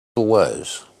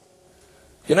woes.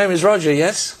 Your name is Roger,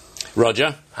 yes?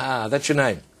 Roger. Ah, that's your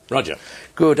name. Roger.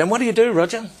 Good. And what do you do,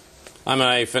 Roger? I'm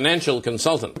a financial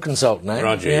consultant. Consultant, eh?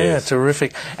 Roger, yeah, yes.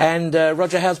 Terrific. And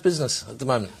Roger, how's business at the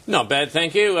moment? Not bad,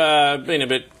 thank you. Been a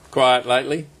bit quiet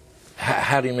lately.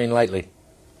 How do you mean lately?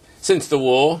 Since the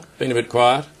war, been a bit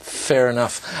quiet. Fair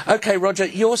enough. OK, Roger,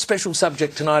 your special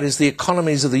subject tonight is the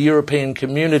economies of the European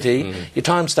community. Your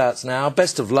time starts now.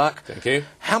 Best of luck. Thank you.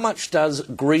 How much does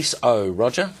Greece owe,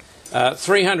 Roger?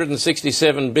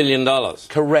 $367 billion.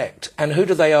 Correct. And who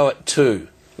do they owe it to?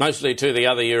 Mostly to the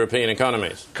other European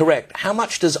economies. Correct. How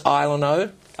much does Ireland owe?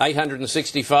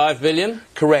 $865 billion.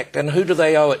 Correct. And who do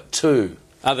they owe it to?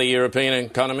 Other European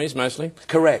economies, mostly.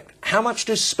 Correct. How much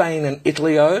do Spain and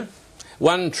Italy owe?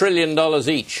 $1 trillion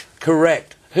each.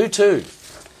 Correct. Who to?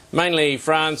 Mainly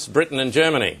France, Britain and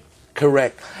Germany.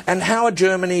 Correct. And how are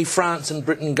Germany, France and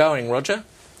Britain going, Roger?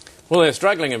 Well, they're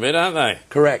struggling a bit, aren't they?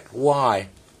 Correct. Why?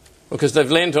 Because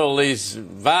they've lent all these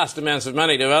vast amounts of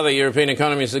money to other European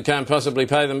economies that can't possibly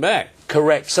pay them back.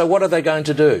 Correct. So what are they going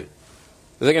to do?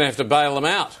 They're going to have to bail them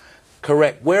out.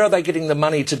 Correct. Where are they getting the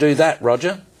money to do that,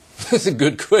 Roger? That's a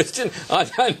good question. I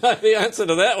don't know the answer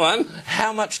to that one.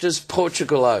 How much does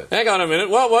Portugal owe? Hang on a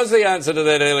minute. What was the answer to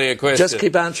that earlier question? Just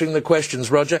keep answering the questions,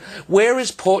 Roger. Where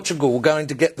is Portugal going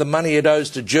to get the money it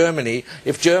owes to Germany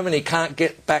if Germany can't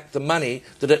get back the money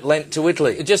that it lent to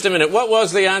Italy? Just a minute. What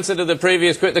was the answer to the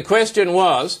previous question? The question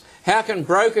was, how can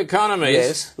broke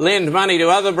economies lend money to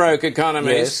other broke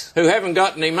economies who haven't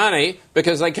got any money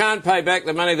because they can't pay back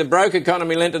the money the broke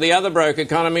economy lent to the other broke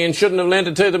economy and shouldn't have lent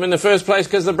it to them in the first place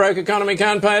because the broke economy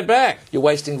can't pay it back? You're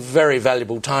wasting very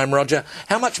valuable time, Roger.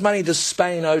 How much money does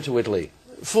Spain owe to Italy?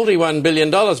 $41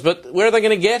 billion, but where are they going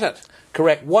to get it?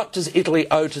 Correct. What does Italy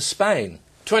owe to Spain?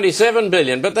 $27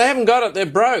 billion, but they haven't got it. They're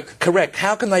broke. Correct.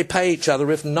 How can they pay each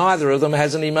other if neither of them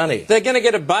has any money? They're going to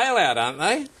get a bailout, aren't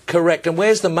they? Correct. And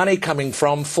where's the money coming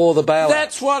from for the bailout?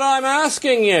 That's what I'm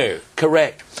asking you.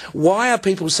 Correct. Why are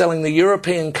people selling the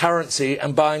European currency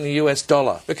and buying the US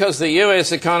dollar? Because the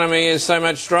US economy is so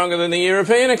much stronger than the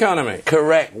European economy.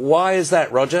 Correct. Why is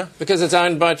that, Roger? Because it's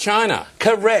owned by China.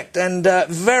 Correct. And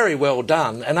very well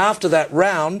done. And after that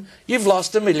round, you've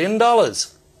lost $1 million.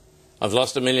 I've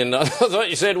lost $1 million. I thought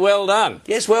you said well done.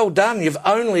 Yes, well done. You've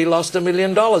only lost $1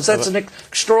 million. That's an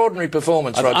extraordinary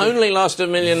performance, Roger. I've only lost $1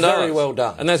 million. Very well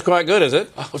done. And that's quite good, is it?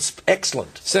 Oh, it's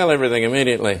excellent. Sell everything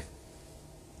immediately.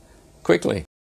 Quickly.